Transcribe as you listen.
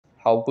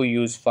How to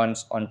use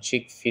funds on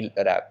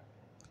Chick-fil-A app.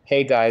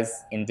 Hey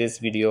guys, in this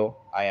video,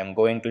 I am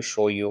going to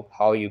show you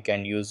how you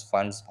can use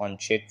funds on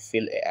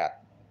Chick-fil-A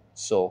app.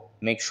 So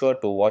make sure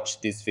to watch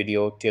this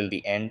video till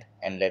the end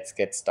and let's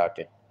get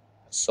started.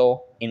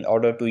 So in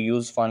order to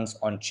use funds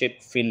on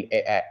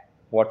Chick-fil-A app,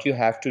 what you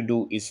have to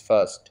do is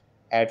first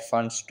add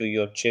funds to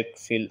your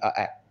Chick-fil-A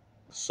app.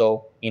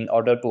 So in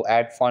order to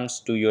add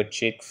funds to your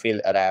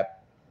Chick-fil-A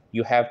app,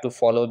 you have to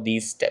follow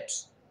these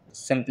steps.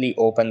 Simply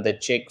open the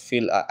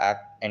Chick-fil-A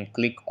app and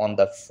click on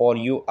the For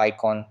You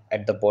icon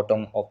at the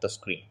bottom of the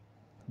screen.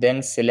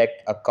 Then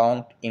select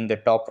Account in the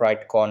top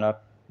right corner,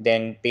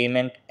 then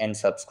Payment and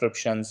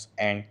Subscriptions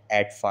and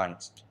Add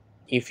Funds.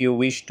 If you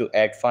wish to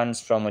add funds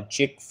from a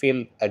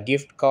Chick-fil-A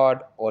gift card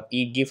or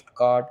e-gift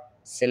card,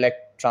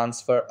 select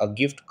Transfer a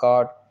gift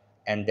card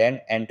and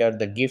then enter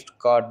the gift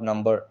card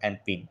number and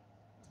PIN.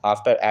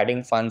 After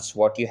adding funds,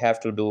 what you have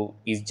to do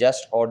is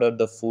just order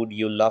the food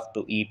you love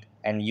to eat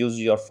and use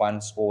your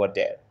funds over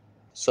there.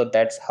 So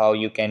that's how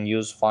you can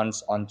use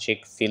funds on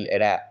Chick-fil-A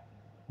app.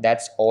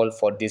 That's all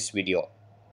for this video.